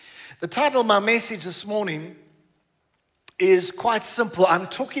The title of my message this morning is quite simple. I'm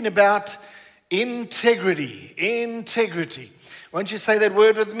talking about integrity. Integrity. Won't you say that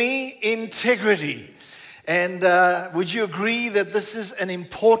word with me? Integrity. And would you agree that this is an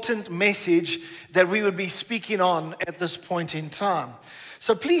important message that we would be speaking on at this point in time?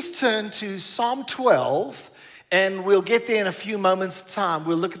 So please turn to Psalm 12, and we'll get there in a few moments' time.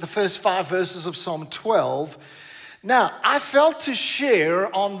 We'll look at the first 5 verses of Psalm 12. Now, I felt to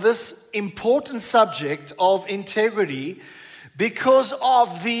share on this important subject of integrity because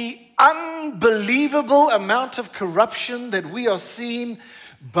of the unbelievable amount of corruption that we are seeing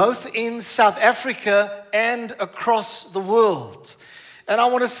both in South Africa and across the world. And I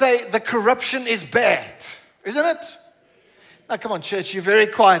want to say the corruption is bad, isn't it? Now, come on, church, you're very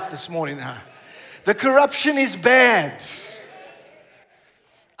quiet this morning, huh? The corruption is bad.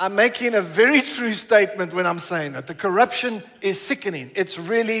 I'm making a very true statement when I'm saying that. The corruption is sickening. It's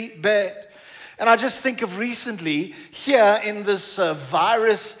really bad. And I just think of recently here in this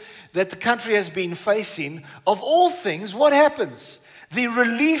virus that the country has been facing, of all things, what happens? The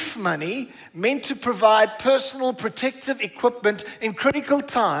relief money meant to provide personal protective equipment in critical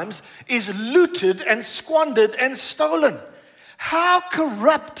times is looted and squandered and stolen. How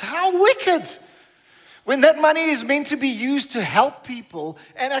corrupt, how wicked. When that money is meant to be used to help people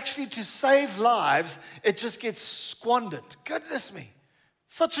and actually to save lives, it just gets squandered. Goodness me.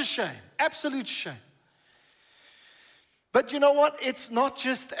 Such a shame. Absolute shame. But you know what? It's not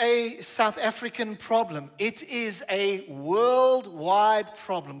just a South African problem. It is a worldwide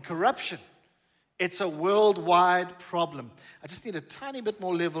problem. Corruption. It's a worldwide problem. I just need a tiny bit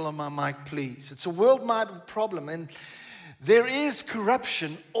more level on my mic, please. It's a worldwide problem. And there is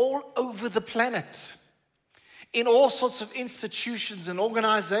corruption all over the planet. In all sorts of institutions and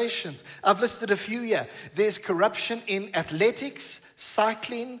organizations. I've listed a few here. There's corruption in athletics,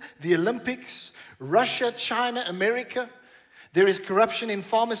 cycling, the Olympics, Russia, China, America. There is corruption in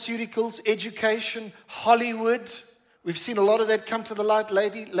pharmaceuticals, education, Hollywood. We've seen a lot of that come to the light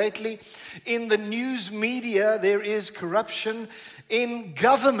lately. In the news media, there is corruption. In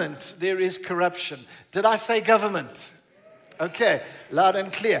government, there is corruption. Did I say government? Okay, loud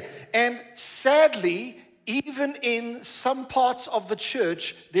and clear. And sadly, even in some parts of the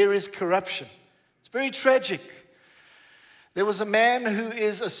church, there is corruption. It's very tragic. There was a man who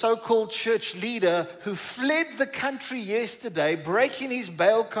is a so-called church leader who fled the country yesterday, breaking his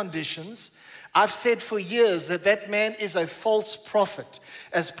bail conditions. I've said for years that that man is a false prophet.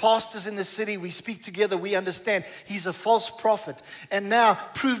 As pastors in the city, we speak together, we understand he's a false prophet. And now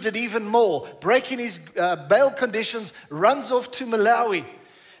proved it even more. Breaking his bail conditions, runs off to Malawi.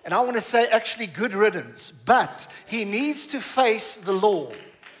 And I want to say actually good riddance. But he needs to face the law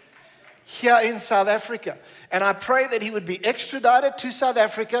here in South Africa. And I pray that he would be extradited to South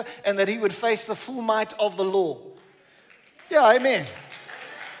Africa and that he would face the full might of the law. Yeah, amen.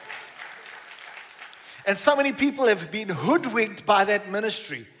 And so many people have been hoodwinked by that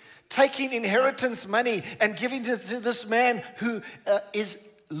ministry, taking inheritance money and giving it to this man who is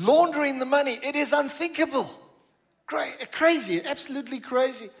laundering the money. It is unthinkable. Crazy, absolutely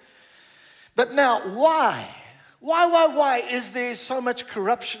crazy. But now, why? Why is there so much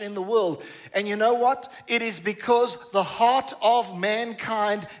corruption in the world? And you know what? It is because the heart of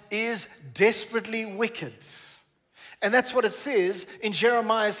mankind is desperately wicked. And that's what it says in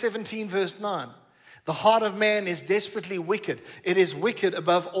Jeremiah 17 verse 9. The heart of man is desperately wicked. It is wicked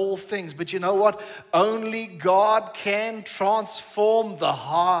above all things. But you know what? Only God can transform the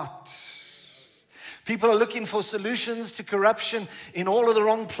heart. People are looking for solutions to corruption in all of the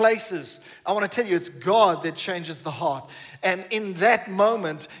wrong places. I want to tell you, it's God that changes the heart. And in that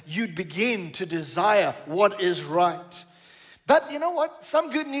moment, you'd begin to desire what is right. But you know what?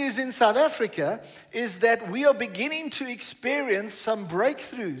 Some good news in South Africa is that we are beginning to experience some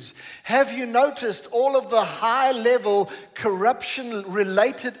breakthroughs. Have you noticed all of the high-level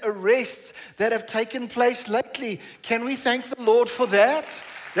corruption-related arrests that have taken place lately? Can we thank the Lord for that?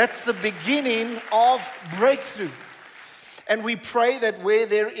 That's the beginning of breakthrough. And we pray that where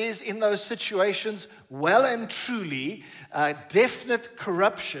there is in those situations well and truly definite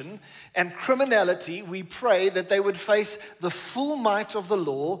corruption and criminality, we pray that they would face the full might of the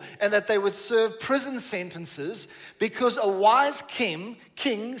law and that they would serve prison sentences, because a wise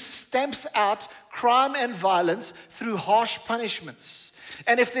king stamps out crime and violence through harsh punishments.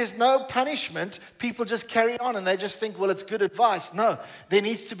 And if there's no punishment, people just carry on and they just think, well, it's good advice. No, there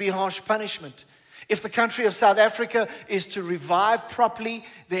needs to be harsh punishment. If the country of South Africa is to revive properly,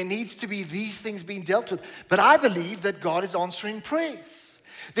 there needs to be these things being dealt with. But I believe that God is answering prayers.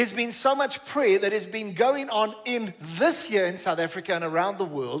 There's been so much prayer that has been going on in this year in South Africa and around the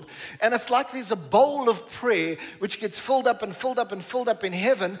world. And it's like there's a bowl of prayer which gets filled up and filled up and filled up in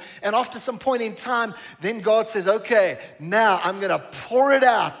heaven. And after some point in time, then God says, okay, now I'm going to pour it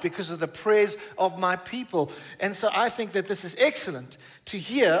out because of the prayers of my people. And so I think that this is excellent to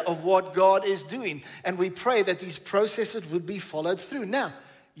hear of what God is doing. And we pray that these processes would be followed through. Now,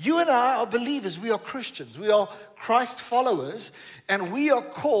 you and I are believers. We are Christians. We are Christ followers. And we are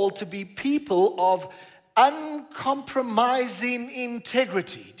called to be people of uncompromising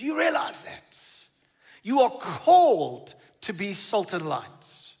integrity. Do you realize that? You are called to be salt and light.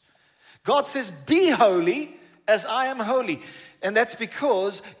 God says, be holy as I am holy. And that's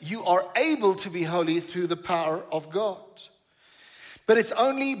because you are able to be holy through the power of God. But it's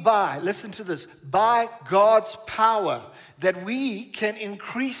only by, listen to this, by God's power that we can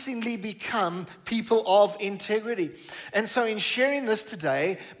increasingly become people of integrity. And so in sharing this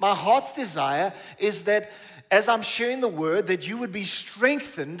today, my heart's desire is that as I'm sharing the word, that you would be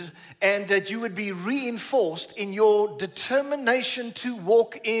strengthened and that you would be reinforced in your determination to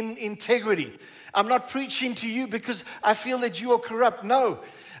walk in integrity. I'm not preaching to you because I feel that you are corrupt. No,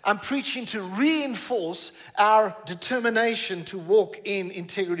 I'm preaching to reinforce our determination to walk in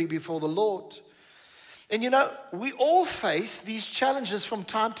integrity before the Lord. And you know, we all face these challenges from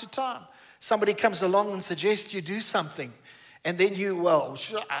time to time. Somebody comes along and suggests you do something. And then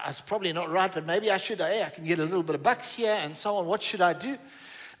it's probably not right, but maybe I should. Hey, I can get a little bit of bucks here and so on. What should I do?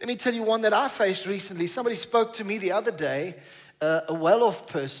 Let me tell you one that I faced recently. Somebody spoke to me the other day, a well-off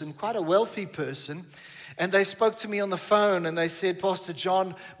person, quite a wealthy person. And they spoke to me on the phone and they said, Pastor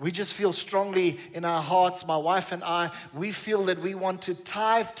John, we just feel strongly in our hearts, my wife and I, we feel that we want to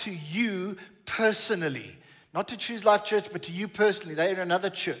tithe to you personally. Not to Choose Life Church, but to you personally. They're in another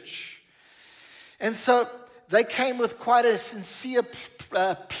church. And so they came with quite a sincere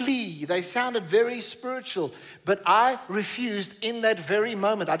plea. They sounded very spiritual. But I refused in that very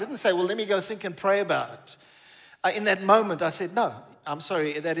moment. I didn't say, well, let me go think and pray about it. In that moment, I said, no, I'm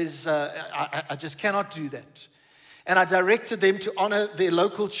sorry, that is, I just cannot do that. And I directed them to honor their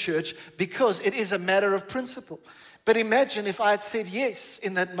local church because it is a matter of principle. But imagine if I had said yes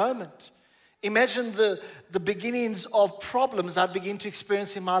in that moment. Imagine the beginnings of problems I'd begin to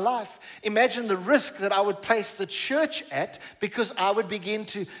experience in my life. Imagine the risk that I would place the church at because I would begin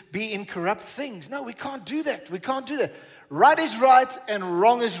to be in corrupt things. No, we can't do that. We can't do that. Right is right and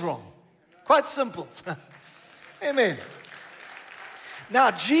wrong is wrong. Quite simple. Amen.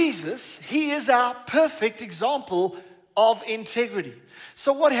 Now, Jesus, he is our perfect example of integrity.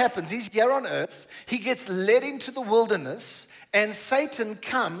 So what happens? He's here on earth. He gets led into the wilderness. And Satan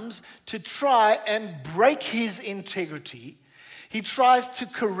comes to try and break his integrity. He tries to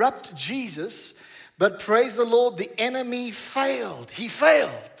corrupt Jesus, but praise the Lord, the enemy failed. He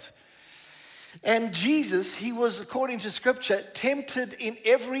failed. And Jesus, he was, according to Scripture, tempted in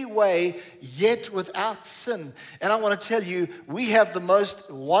every way, yet without sin. And I want to tell you, we have the most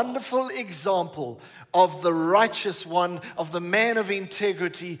wonderful example of the righteous one, of the man of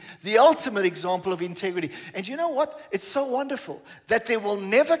integrity, the ultimate example of integrity. And you know what? It's so wonderful that there will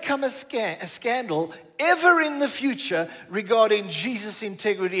never come a scandal ever in the future regarding Jesus'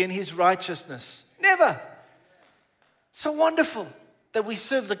 integrity and his righteousness. Never. So wonderful that we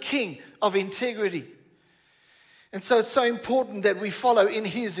serve the King of integrity. And so it's so important that we follow in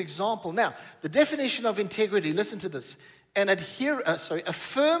his example. Now, the definition of integrity, listen to this, a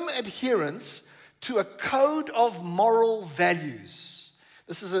firm adherence to a code of moral values.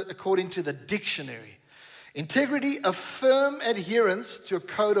 This is according to the dictionary. Integrity, a firm adherence to a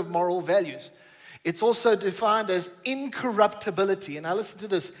code of moral values. It's also defined as incorruptibility. And now listen to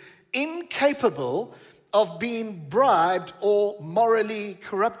this. Incapable of being bribed or morally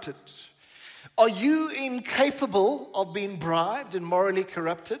corrupted. Are you incapable of being bribed and morally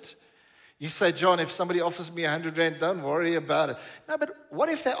corrupted? You say, John, if somebody offers me 100 rand, don't worry about it. No, but what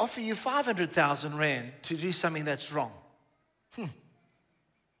if they offer you 500,000 rand to do something that's wrong?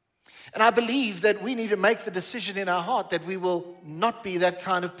 And I believe that we need to make the decision in our heart that we will not be that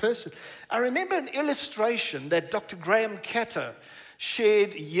kind of person. I remember an illustration that Dr. Graham Catter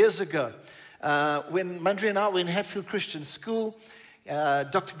shared years ago. When Mundry and I were in Hatfield Christian School,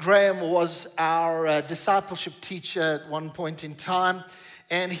 Dr. Graham was our discipleship teacher at one point in time.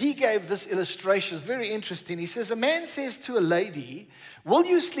 And he gave this illustration. It's very interesting. He says, a man says to a lady, will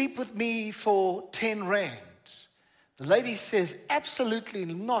you sleep with me for 10 rand? The lady says, absolutely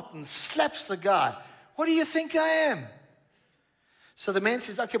not, and slaps the guy. What do you think I am? So the man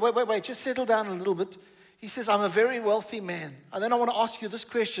says, okay, wait, just settle down a little bit. He says, I'm a very wealthy man. And then I want to ask you this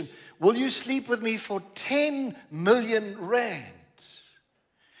question. Will you sleep with me for 10 million rand?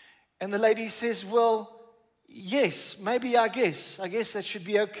 And the lady says, well, yes, maybe I guess that should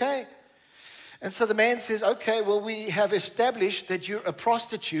be okay. And so the man says, okay, well, we have established that you're a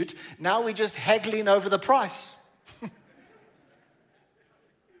prostitute. Now we're just haggling over the price.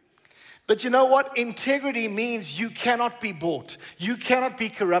 But you know what? Integrity means you cannot be bought. You cannot be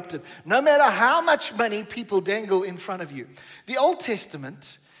corrupted. No matter how much money people dangle in front of you. The Old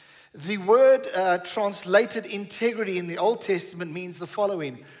Testament, the word translated integrity in the Old Testament means the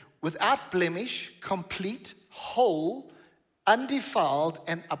following: without blemish, complete, whole, undefiled,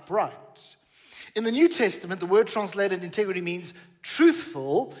 and upright. In the New Testament, the word translated integrity means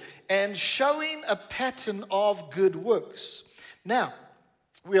truthful and showing a pattern of good works. Now,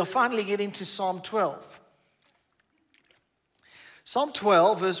 we are finally getting to Psalm 12. Psalm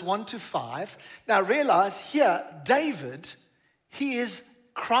 12, verse 1 to 5. Now realize here, David, he is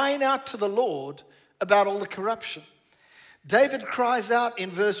crying out to the Lord about all the corruption. David cries out in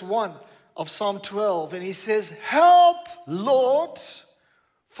verse 1 of Psalm 12, and he says, help, Lord,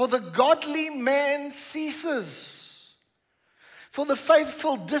 for the godly man ceases, for the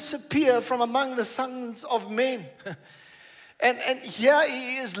faithful disappear from among the sons of men. And here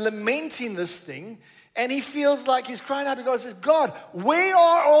he is lamenting this thing, and he feels like he's crying out to God and says, God, where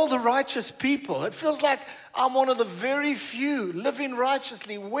are all the righteous people? It feels like I'm one of the very few living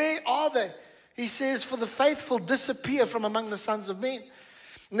righteously. Where are they? He says, for the faithful disappear from among the sons of men.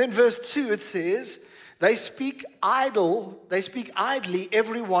 And then verse 2, it says, they speak idly,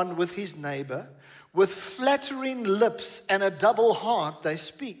 everyone with his neighbor. With flattering lips and a double heart they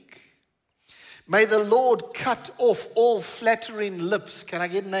speak. May the Lord cut off all flattering lips. Can I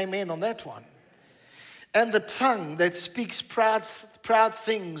get an amen on that one? And the tongue that speaks proud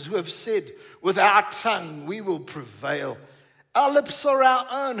things, who have said, with our tongue we will prevail. Our lips are our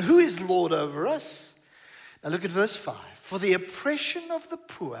own. Who is Lord over us? Now look at verse 5. For the oppression of the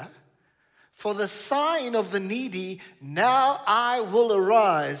poor, for the sighing of the needy, now I will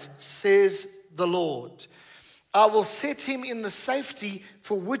arise, says the Lord. I will set him in the safety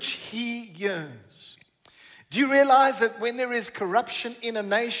for which he yearns. Do you realize that when there is corruption in a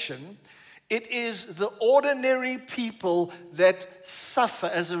nation, it is the ordinary people that suffer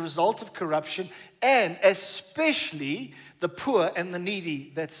as a result of corruption, and especially the poor and the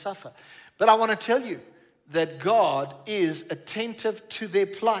needy that suffer? But I want to tell you that God is attentive to their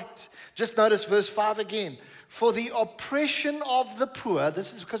plight. Just notice verse 5 again. For the oppression of the poor,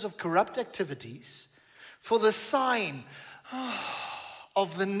 this is because of corrupt activities, for the sighing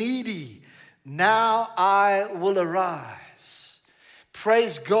of the needy, now I will arise.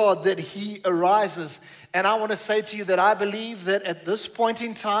 Praise God that he arises. And I want to say to you that I believe that at this point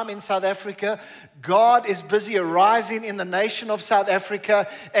in time in South Africa, God is busy arising in the nation of South Africa,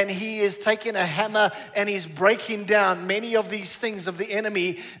 and he is taking a hammer and he's breaking down many of these things of the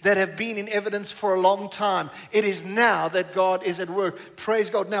enemy that have been in evidence for a long time. It is now that God is at work. Praise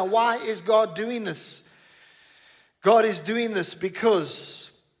God. Now, why is God doing this? God is doing this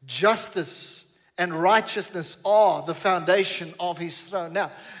because justice and righteousness are the foundation of his throne. Now,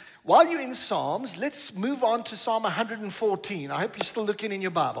 while you're in Psalms, let's move on to Psalm 114. I hope you're still looking in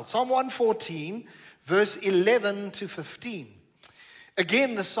your Bible. Psalm 114, verse 11 to 15.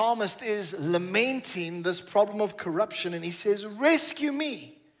 Again, the psalmist is lamenting this problem of corruption, and he says, rescue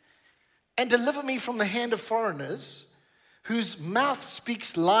me and deliver me from the hand of foreigners, whose mouth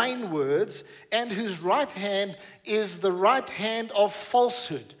speaks lying words, and whose right hand is the right hand of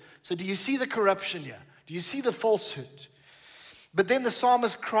falsehood. So do you see the corruption here? Do you see the falsehood? But then the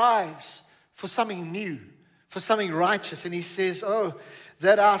psalmist cries for something new, for something righteous, and he says, oh,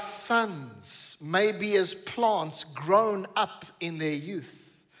 that our sons may be as plants grown up in their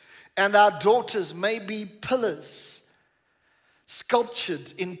youth, and our daughters may be pillars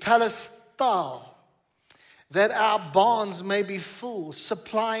sculptured in palace style, that our barns may be full,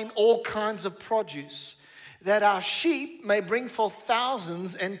 supplying all kinds of produce, that our sheep may bring forth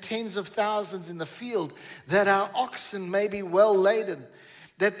thousands and tens of thousands in the field, that our oxen may be well laden,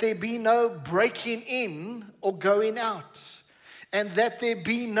 that there be no breaking in or going out, and that there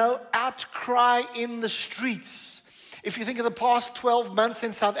be no outcry in the streets. If you think of the past 12 months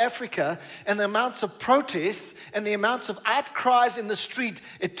in South Africa and the amounts of protests and the amounts of outcries in the street,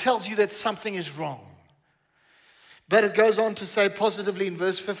 it tells you that something is wrong. But it goes on to say positively in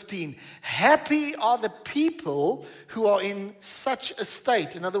verse 15, happy are the people who are in such a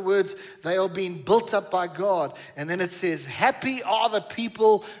state. In other words, they are being built up by God. And then it says, happy are the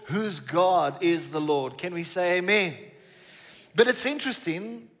people whose God is the Lord. Can we say amen? But it's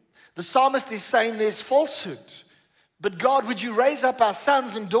interesting, the psalmist is saying there's falsehood. But God, would you raise up our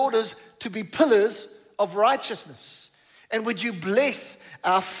sons and daughters to be pillars of righteousness? And would you bless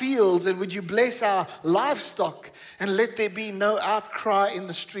our fields, and would you bless our livestock, and let there be no outcry in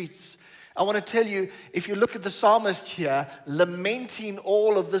the streets? I want to tell you, if you look at the psalmist here, lamenting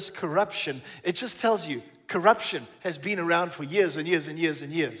all of this corruption, it just tells you corruption has been around for years and years and years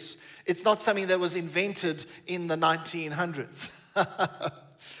and years. It's not something that was invented in the 1900s.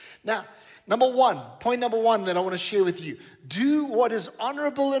 Now, point number one that I want to share with you. Do what is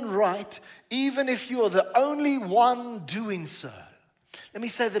honorable and right, even if you are the only one doing so. Let me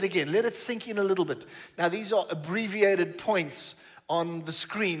say that again. Let it sink in a little bit. Now, these are abbreviated points on the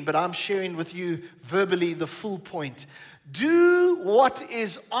screen, but I'm sharing with you verbally the full point. Do what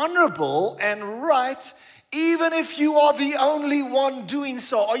is honorable and right, even if you are the only one doing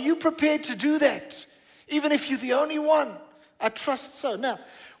so. Are you prepared to do that? Even if you're the only one? I trust so. Now,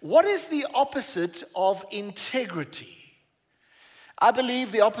 what is the opposite of integrity? I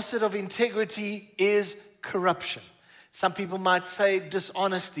believe the opposite of integrity is corruption. Some people might say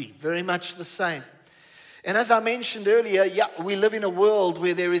dishonesty, very much the same. And as I mentioned earlier, we live in a world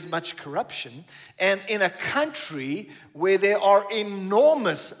where there is much corruption, and in a country where there are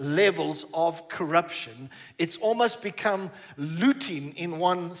enormous levels of corruption. It's almost become looting in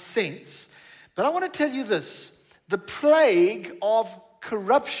one sense. But I want to tell you this, the plague of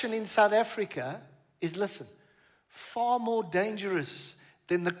corruption in South Africa is, listen, far more dangerous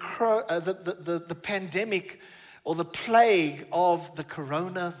than the pandemic or the plague of the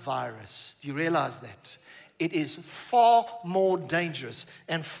coronavirus. Do you realize that? It is far more dangerous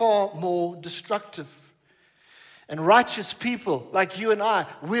and far more destructive. And righteous people like you and I,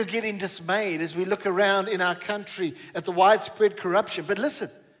 we're getting dismayed as we look around in our country at the widespread corruption. But listen,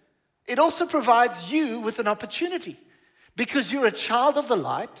 it also provides you with an opportunity, because you're a child of the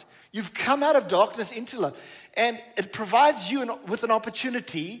light. You've come out of darkness into light, and it provides you with an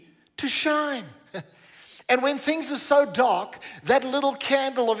opportunity to shine. And when things are so dark, that little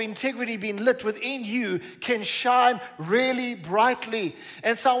candle of integrity being lit within you can shine really brightly.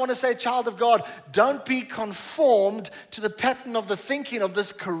 And so I want to say, child of God, don't be conformed to the pattern of the thinking of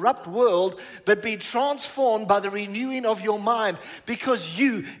this corrupt world, but be transformed by the renewing of your mind. Because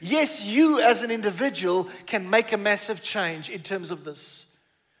you as an individual can make a massive change in terms of this.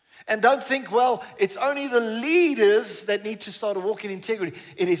 And don't think, well, it's only the leaders that need to start walking in integrity.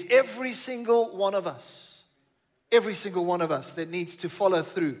 It is every single one of us. Every single one of us that needs to follow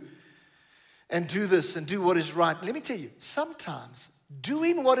through and do this and do what is right. Let me tell you, sometimes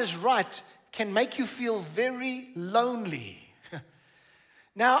doing what is right can make you feel very lonely.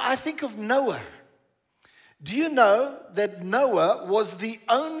 Now, I think of Noah. Do you know that Noah was the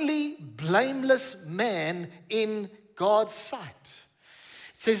only blameless man in God's sight?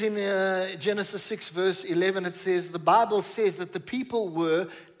 It says in Genesis 6 verse 11, it says, the Bible says that the people were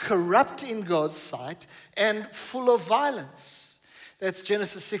corrupt in God's sight and full of violence. That's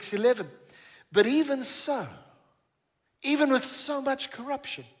Genesis 6:11. But even so, even with so much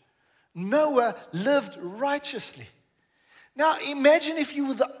corruption, Noah lived righteously. Now imagine if you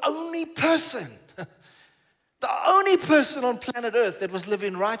were the only person on planet Earth that was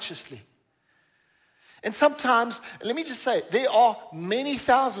living righteously. And sometimes, let me just say, there are many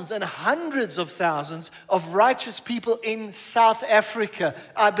thousands and hundreds of thousands of righteous people in South Africa.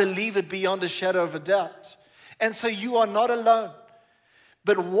 I believe it beyond a shadow of a doubt. And so you are not alone.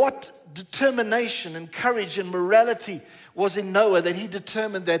 But what determination and courage and morality was in Noah, that he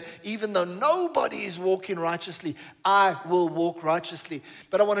determined that even though nobody is walking righteously, I will walk righteously.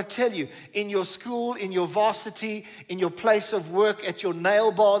 But I want to tell you, in your school, in your varsity, in your place of work, at your nail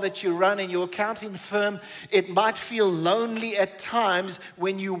bar that you run, in your accounting firm, it might feel lonely at times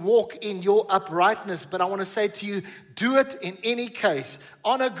when you walk in your uprightness. But I want to say to you, do it in any case.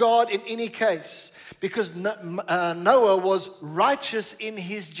 Honor God in any case. Because Noah was righteous in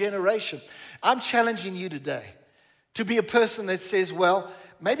his generation. I'm challenging you today to be a person that says, well,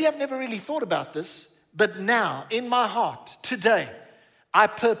 maybe I've never really thought about this, but now, in my heart, today, I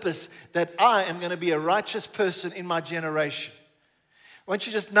purpose that I am going to be a righteous person in my generation. Why don't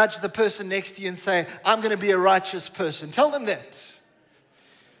you just nudge the person next to you and say, I'm going to be a righteous person. Tell them that.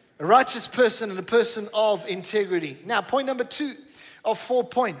 A righteous person and a person of integrity. Now, point number 2 of 4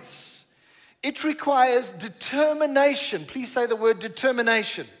 points. It requires determination. Please say the word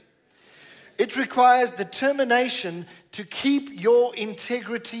determination. It requires determination to keep your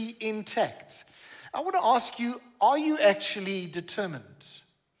integrity intact. I want to ask you, are you actually determined?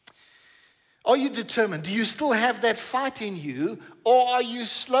 Are you determined? Do you still have that fight in you? Or are you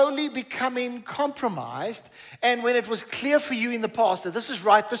slowly becoming compromised? And when it was clear for you in the past that this is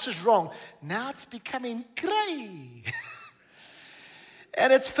right, this is wrong, now it's becoming gray.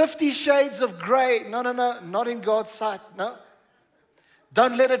 And it's 50 shades of gray. No, not in God's sight. No.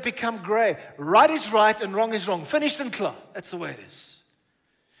 Don't let it become gray. Right is right and wrong is wrong. Finished and clear. That's the way it is.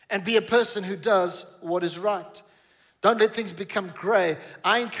 And be a person who does what is right. Don't let things become gray.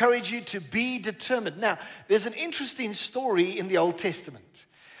 I encourage you to be determined. Now, there's an interesting story in the Old Testament.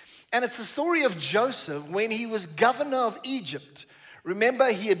 And it's the story of Joseph when he was governor of Egypt.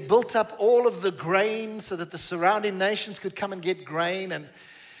 Remember, he had built up all of the grain so that the surrounding nations could come and get grain.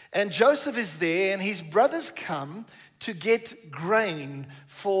 And Joseph is there, and his brothers come to get grain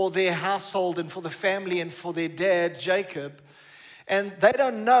for their household and for the family and for their dad, Jacob. And they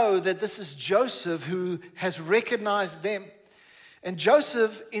don't know that this is Joseph who has recognized them. And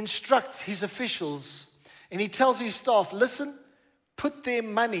Joseph instructs his officials, and he tells his staff, listen, put their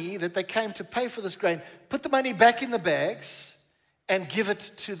money that they came to pay for this grain, put the money back in the bags and give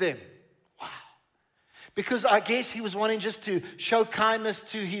it to them. Wow. Because I guess he was wanting just to show kindness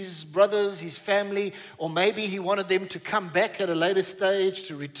to his brothers, his family, or maybe he wanted them to come back at a later stage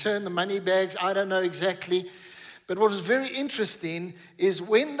to return the money bags. I don't know exactly. But what was very interesting is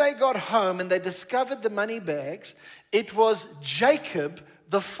when they got home and they discovered the money bags, it was Jacob,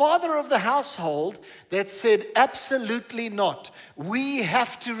 the father of the household, that said, absolutely not. We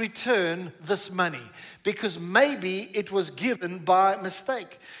have to return this money because maybe it was given by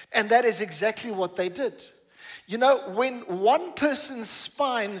mistake. And that is exactly what they did. You know, when one person's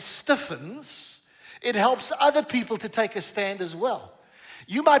spine stiffens, it helps other people to take a stand as well.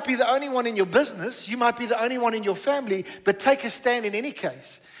 You might be the only one in your business, you might be the only one in your family, but take a stand in any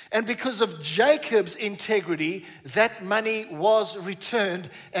case. And because of Jacob's integrity, that money was returned,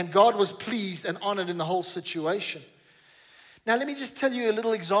 and God was pleased and honored in the whole situation. Now, let me just tell you a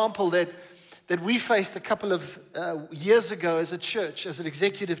little example that we faced a couple of years ago as a church, as an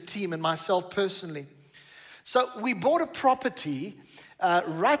executive team, and myself personally. So we bought a property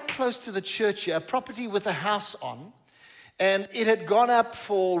right close to the church here, a property with a house on. And it had gone up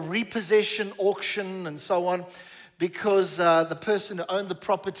for repossession, auction, and so on, because the person who owned the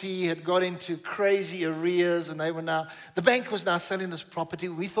property had got into crazy arrears, and the bank was now selling this property.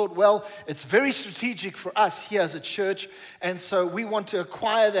 We thought, well, it's very strategic for us here as a church, and so we want to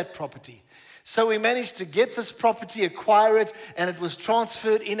acquire that property. So we managed to get this property, acquire it, and it was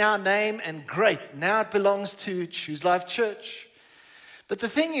transferred in our name, and great, now it belongs to Choose Life Church. But the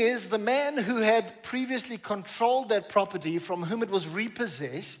thing is, the man who had previously controlled that property, from whom it was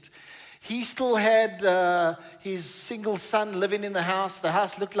repossessed, he still had his single son living in the house. The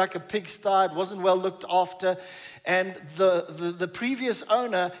house looked like a pigsty. It wasn't well looked after. And the previous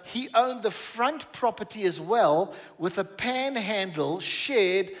owner, he owned the front property as well, with a panhandle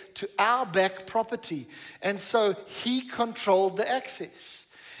shared to our back property. And so he controlled the access.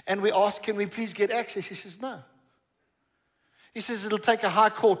 And we asked, can we please get access? He says, no. He says it'll take a high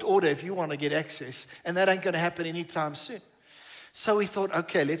court order if you want to get access, and that ain't going to happen anytime soon. So we thought,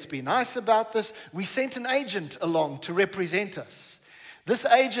 okay, let's be nice about this. We sent an agent along to represent us. This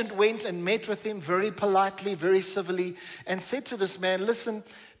agent went and met with him very politely, very civilly, and said to this man, listen,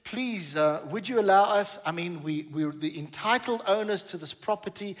 please, would you allow us? I mean, we're the entitled owners to this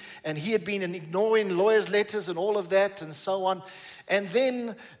property, and he had been ignoring lawyers' letters and all of that and so on. And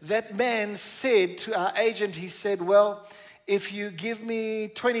then that man said to our agent, he said, well, if you give me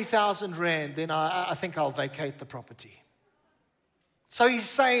 20,000 rand, then I think I'll vacate the property. So he's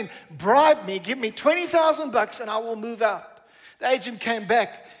saying, bribe me, give me 20,000 bucks and I will move out. The agent came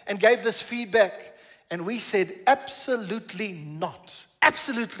back and gave this feedback, and we said, absolutely not.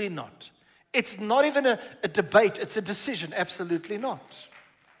 Absolutely not. It's not even a debate, it's a decision. Absolutely not.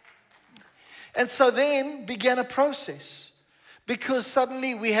 And so then began a process. Because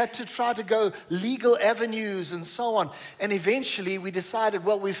suddenly we had to try to go legal avenues and so on. And eventually we decided,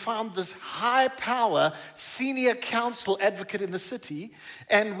 well, we found this high power senior counsel advocate in the city,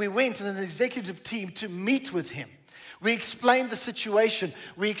 and we went as an executive team to meet with him. We explained the situation.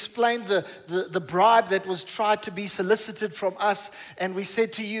 We explained the bribe that was tried to be solicited from us. And we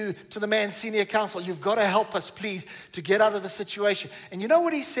said to the man, senior counsel, you've got to help us, please, to get out of the situation. And you know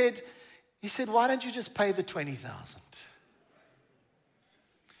what he said? He said, why don't you just pay the 20,000?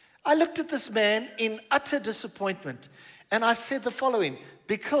 I looked at this man in utter disappointment, and I said the following,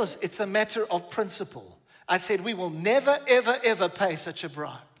 because it's a matter of principle. I said, we will never, ever, ever pay such a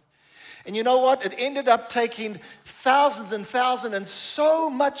bribe. And you know what? It ended up taking thousands and thousands and so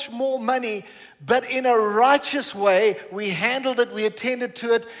much more money, but in a righteous way. We handled it, we attended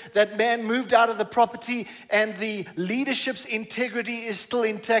to it. That man moved out of the property, and the leadership's integrity is still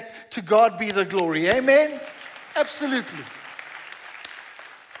intact. To God be the glory. Amen? Absolutely.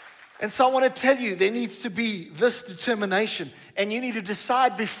 And so I want to tell you, there needs to be this determination, and you need to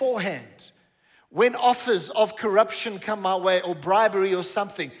decide beforehand. When offers of corruption come my way, or bribery or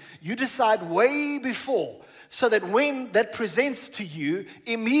something, you decide way before, so that when that presents to you,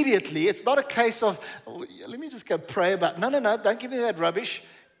 immediately, it's not a case of, oh, let me just go pray about, no, don't give me that rubbish.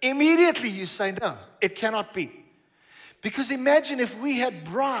 Immediately you say, no, it cannot be. Because imagine if we had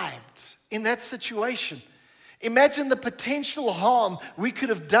bribed in that situation. Imagine the potential harm we could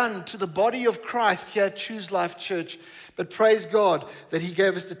have done to the body of Christ here at Choose Life Church. But praise God that He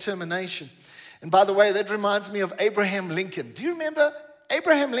gave us determination. And by the way, that reminds me of Abraham Lincoln. Do you remember?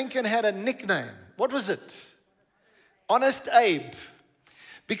 Abraham Lincoln had a nickname. What was it? Honest Abe.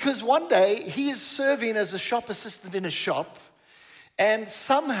 Because one day he is serving as a shop assistant in a shop, and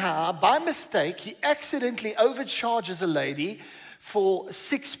somehow, by mistake, he accidentally overcharges a lady for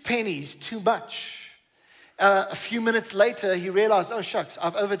 6 pennies too much. A few minutes later, he realized, oh shucks,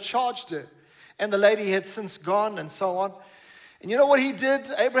 I've overcharged her. And the lady had since gone and so on. And you know what he did?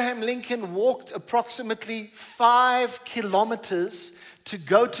 Abraham Lincoln walked approximately 5 kilometers to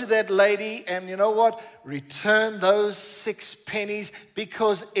go to that lady and, you know what, return those 6 pennies,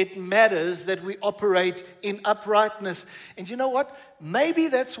 because it matters that we operate in uprightness. And you know what? Maybe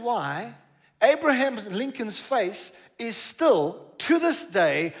that's why Abraham Lincoln's face is still, to this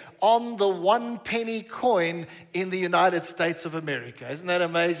day, on the 1 penny coin in the United States of America. Isn't that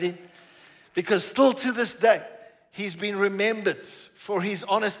amazing? Because still to this day, he's been remembered for his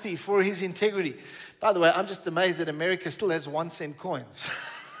honesty, for his integrity. By the way, I'm just amazed that America still has 1-cent coins.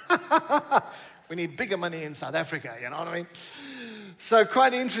 We need bigger money in South Africa, you know what I mean? So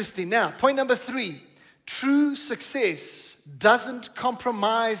quite interesting. Now, point number 3, true success doesn't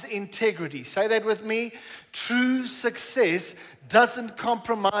compromise integrity. Say that with me. True success doesn't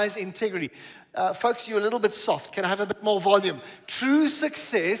compromise integrity. Folks, you're a little bit soft. Can I have a bit more volume? True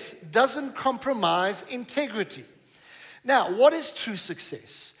success doesn't compromise integrity. Now, what is true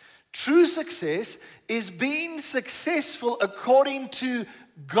success? True success is being successful according to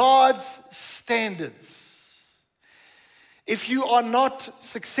God's standards. If you are not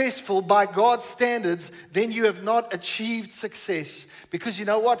successful by God's standards, then you have not achieved success. Because you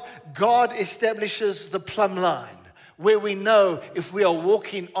know what? God establishes the plumb line where we know if we are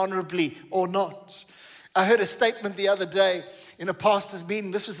walking honorably or not. I heard a statement the other day in a pastor's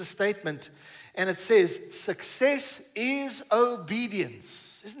meeting. This was the statement, and it says, success is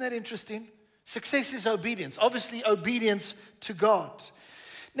obedience. Isn't that interesting? Success is obedience. Obviously, obedience to God.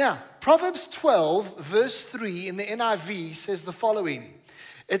 Now, Proverbs 12, verse 3 in the NIV says the following.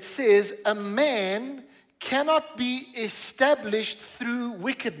 It says, a man cannot be established through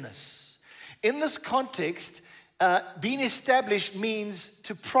wickedness. In this context, being established means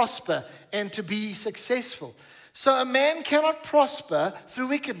to prosper and to be successful. So a man cannot prosper through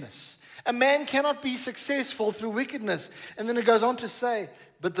wickedness. A man cannot be successful through wickedness. And then it goes on to say,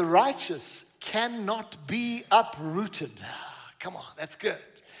 but the righteous cannot be uprooted. Come on, that's good.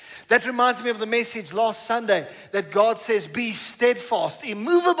 That reminds me of the message last Sunday that God says, be steadfast,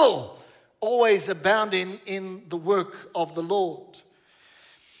 immovable, always abounding in the work of the Lord.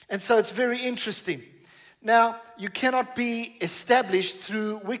 And so it's very interesting. Now, you cannot be established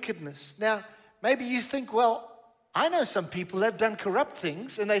through wickedness. Now, maybe you think, well, I know some people that have done corrupt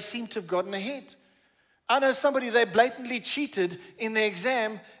things and they seem to have gotten ahead. I know somebody, they blatantly cheated in the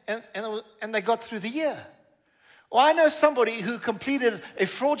exam and they got through the year. Or I know somebody who completed a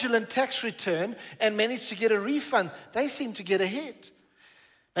fraudulent tax return and managed to get a refund. They seem to get ahead.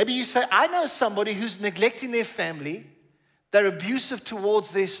 Maybe you say, I know somebody who's neglecting their family, they're abusive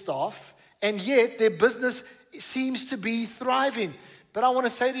towards their staff, and yet their business seems to be thriving. But I want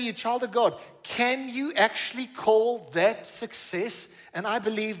to say to you, child of God, can you actually call that success? And I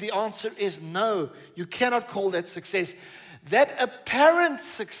believe the answer is no. You cannot call that success. That apparent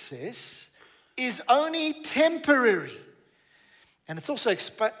success is only temporary. And it's also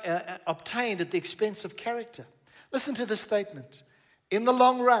obtained at the expense of character. Listen to this statement. In the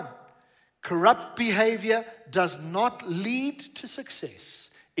long run, corrupt behavior does not lead to success.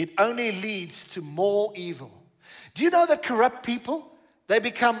 It only leads to more evil. Do you know that corrupt people, they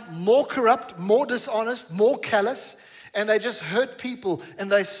become more corrupt, more dishonest, more callous, and they just hurt people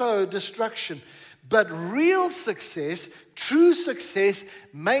and they sow destruction. But real success, true success,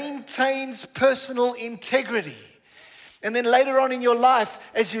 maintains personal integrity. And then later on in your life,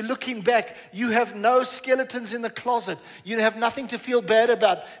 as you're looking back, you have no skeletons in the closet. You have nothing to feel bad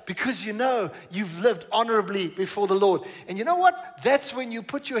about because you know you've lived honorably before the Lord. And you know what? That's when you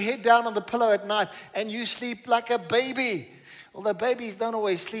put your head down on the pillow at night and you sleep like a baby. Although babies don't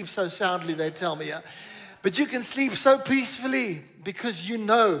always sleep so soundly, they tell me. Yeah? But you can sleep so peacefully because you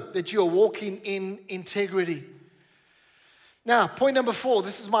know that you are walking in integrity. Now, point number 4,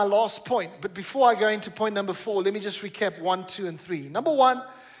 this is my last point. But before I go into point number 4, let me just recap 1, 2, and 3. Number 1,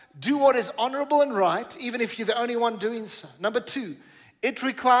 do what is honorable and right, even if you're the only one doing so. Number 2, it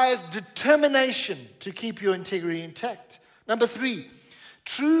requires determination to keep your integrity intact. Number 3,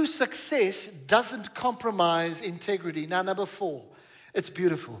 true success doesn't compromise integrity. Now, number 4, it's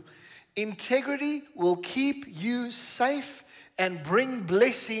beautiful. Integrity will keep you safe and bring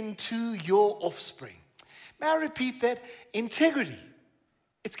blessing to your offspring. May I repeat that? Integrity,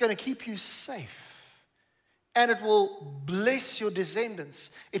 it's going to keep you safe. And it will bless your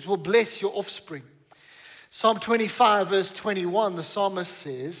descendants. It will bless your offspring. Psalm 25, verse 21, the psalmist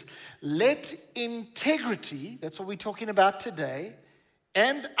says, let integrity, that's what we're talking about today,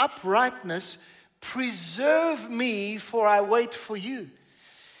 and uprightness preserve me, for I wait for you.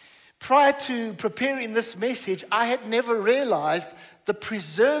 Prior to preparing this message, I had never realized the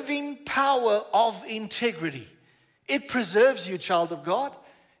preserving power of integrity. It preserves you, child of God.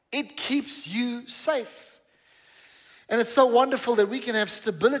 It keeps you safe. And it's so wonderful that we can have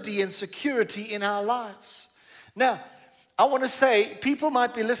stability and security in our lives. Now, I want to say, people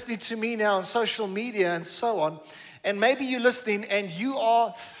might be listening to me now on social media and so on, and maybe you're listening and you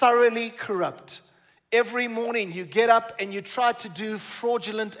are thoroughly corrupt. Every morning you get up and you try to do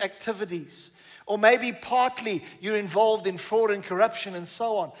fraudulent activities. Or maybe partly you're involved in fraud and corruption and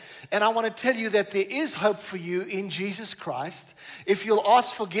so on. And I want to tell you that there is hope for you in Jesus Christ if you'll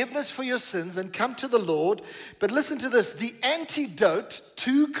ask forgiveness for your sins and come to the Lord. But listen to this, the antidote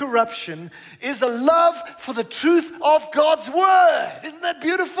to corruption is a love for the truth of God's word. Isn't that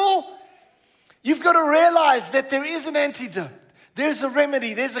beautiful? You've got to realize that there is an antidote. There's a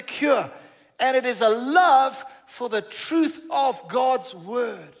remedy, there's a cure. And it is a love for the truth of God's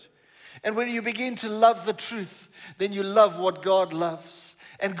word. And when you begin to love the truth, then you love what God loves.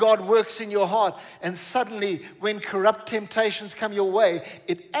 And God works in your heart. And suddenly, when corrupt temptations come your way,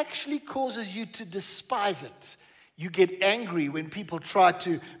 it actually causes you to despise it. You get angry when people try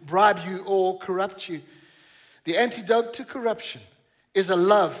to bribe you or corrupt you. The antidote to corruption is a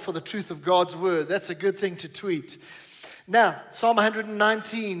love for the truth of God's word. That's a good thing to tweet. Now, Psalm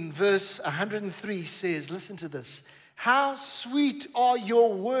 119, verse 103 says, listen to this. How sweet are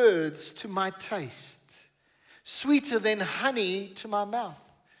your words to my taste, sweeter than honey to my mouth.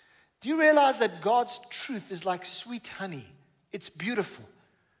 Do you realize that God's truth is like sweet honey? It's beautiful.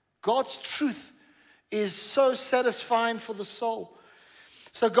 God's truth is so satisfying for the soul.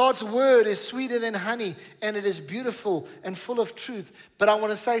 So God's word is sweeter than honey, and it is beautiful and full of truth. But I want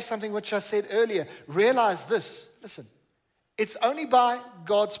to say something which I said earlier. Realize this. Listen, it's only by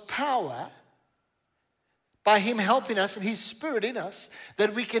God's power, by Him helping us and His Spirit in us,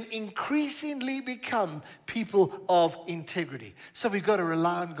 that we can increasingly become people of integrity. So we've got to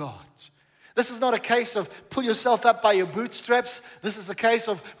rely on God. This is not a case of pull yourself up by your bootstraps. This is a case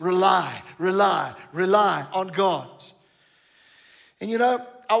of rely on God. And you know,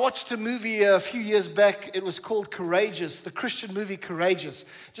 I watched a movie a few years back. It was called Courageous, the Christian movie Courageous.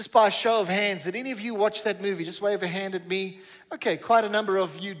 Just by a show of hands, did any of you watch that movie? Just wave a hand at me. Okay, quite a number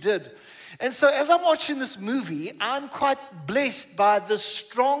of you did. And so as I'm watching this movie, I'm quite blessed by the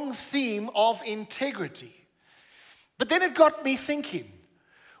strong theme of integrity. But then it got me thinking,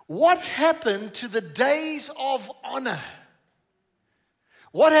 what happened to the days of honor?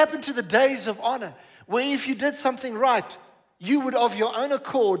 What happened to the days of honor? Where if you did something right, you would of your own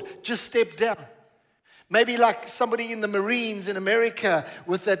accord just step down. Maybe like somebody in the Marines in America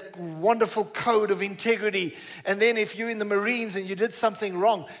with that wonderful code of integrity. And then if you're in the Marines and you did something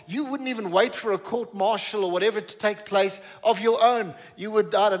wrong, you wouldn't even wait for a court martial or whatever to take place of your own. You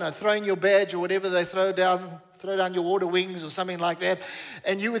would, I don't know, throw in your badge or whatever they throw down your water wings or something like that.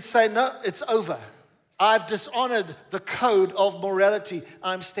 And you would say, no, it's over. I've dishonored the code of morality.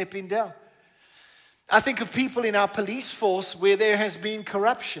 I'm stepping down. I think of people in our police force where there has been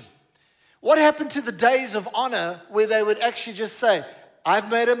corruption. What happened to the days of honor where they would actually just say,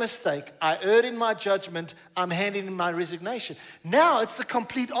 I've made a mistake, I erred in my judgment, I'm handing in my resignation. Now it's the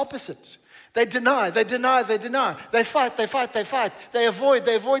complete opposite. They deny. They fight. They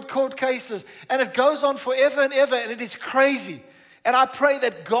avoid court cases. And it goes on forever and ever, and it is crazy. And I pray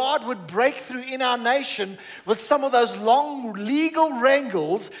that God would break through in our nation with some of those long legal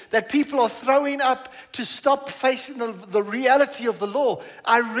wrangles that people are throwing up to stop facing the reality of the law.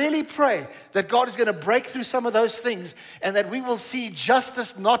 I really pray that God is going to break through some of those things and that we will see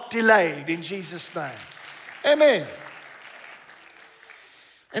justice not delayed in Jesus' name. Amen.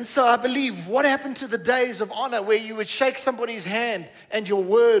 And so I believe, what happened to the days of honor where you would shake somebody's hand and your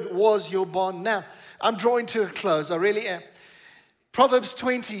word was your bond? Now, I'm drawing to a close. I really am. Proverbs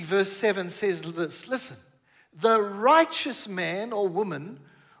 20, verse 7 says this. Listen, the righteous man or woman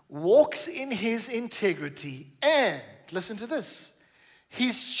walks in his integrity, and, listen to this,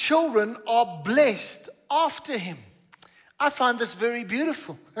 his children are blessed after him. I find this very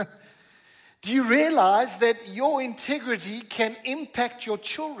beautiful. Do you realize that your integrity can impact your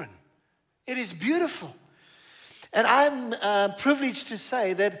children? It is beautiful. And I'm privileged to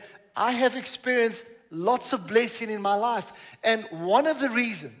say that I have experienced lots of blessing in my life. And one of the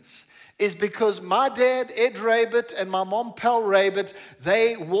reasons is because my dad, Ed Roebert, and my mom, Pal Roebert,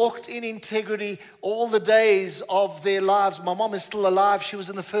 they walked in integrity all the days of their lives. My mom is still alive. She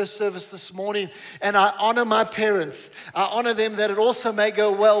was in the first service this morning. And I honor my parents. I honor them that it also may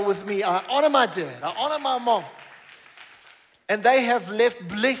go well with me. I honor my dad. I honor my mom. And they have left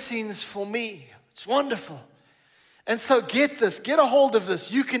blessings for me. It's wonderful. And so get this, get a hold of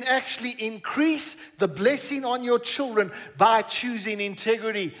this. You can actually increase the blessing on your children by choosing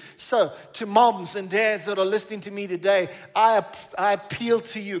integrity. So to moms and dads that are listening to me today, I appeal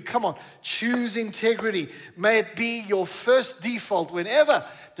to you. Come on, choose integrity. May it be your first default. Whenever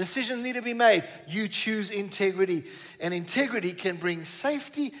decisions need to be made, you choose integrity. And integrity can bring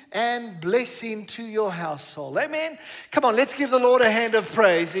safety and blessing to your household. Amen? Come on, let's give the Lord a hand of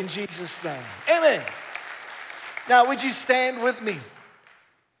praise in Jesus' name. Amen. Now, would you stand with me?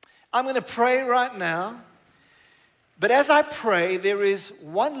 I'm going to pray right now. But as I pray, there is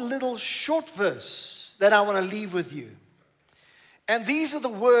one little short verse that I want to leave with you. And these are the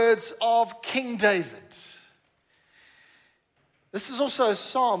words of King David. This is also a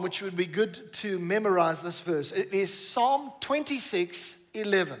psalm which would be good to memorize this verse. It is Psalm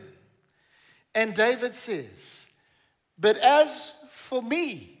 26:11. And David says, "But as for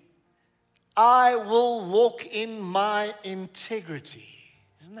me, I will walk in my integrity."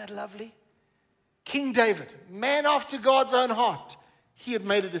 Isn't that lovely? King David, man after God's own heart, he had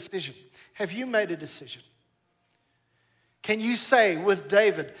made a decision. Have you made a decision? Can you say with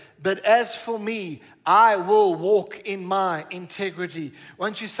David, "But as for me, I will walk in my integrity"?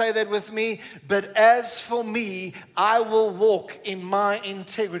 Won't you say that with me? But as for me, I will walk in my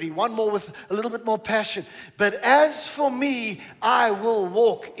integrity. One more with a little bit more passion. But as for me, I will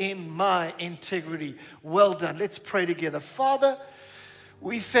walk in my integrity. Well done. Let's pray together. Father,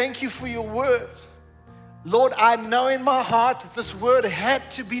 we thank you for your word. Lord, I know in my heart that this word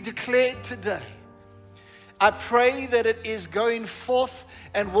had to be declared today. I pray that it is going forth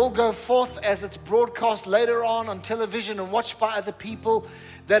and will go forth as it's broadcast later on television and watched by other people,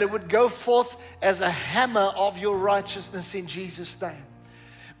 that it would go forth as a hammer of your righteousness in Jesus' name.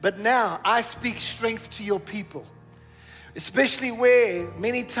 But now I speak strength to your people, especially where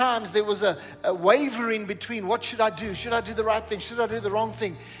many times there was a wavering between what should I do? Should I do the right thing? Should I do the wrong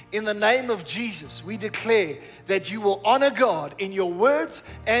thing? In the name of Jesus, we declare that you will honor God in your words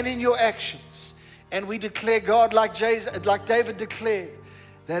and in your actions. And we declare, God, like David declared,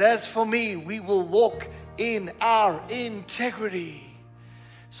 that as for me, we will walk in our integrity.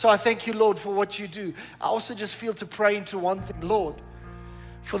 So I thank you, Lord, for what you do. I also just feel to pray into one thing, Lord,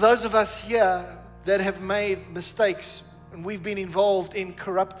 for those of us here that have made mistakes and we've been involved in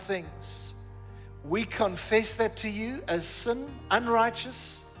corrupt things, we confess that to you as sin,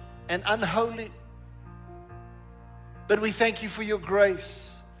 unrighteous, and unholy. But we thank you for your grace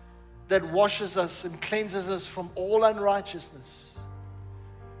that washes us and cleanses us from all unrighteousness.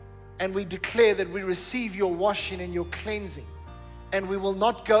 And we declare that we receive your washing and your cleansing. And we will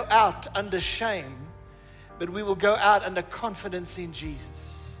not go out under shame, but we will go out under confidence in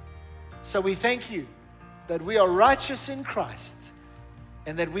Jesus. So we thank you that we are righteous in Christ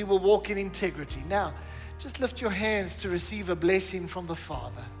and that we will walk in integrity. Now, just lift your hands to receive a blessing from the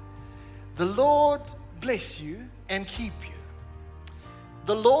Father. The Lord bless you and keep you.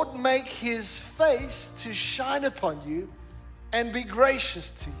 The Lord make his face to shine upon you and be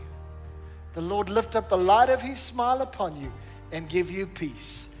gracious to you. The Lord lift up the light of his smile upon you and give you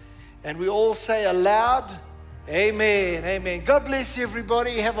peace. And we all say aloud, amen, amen. God bless you,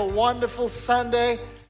 everybody. Have a wonderful Sunday.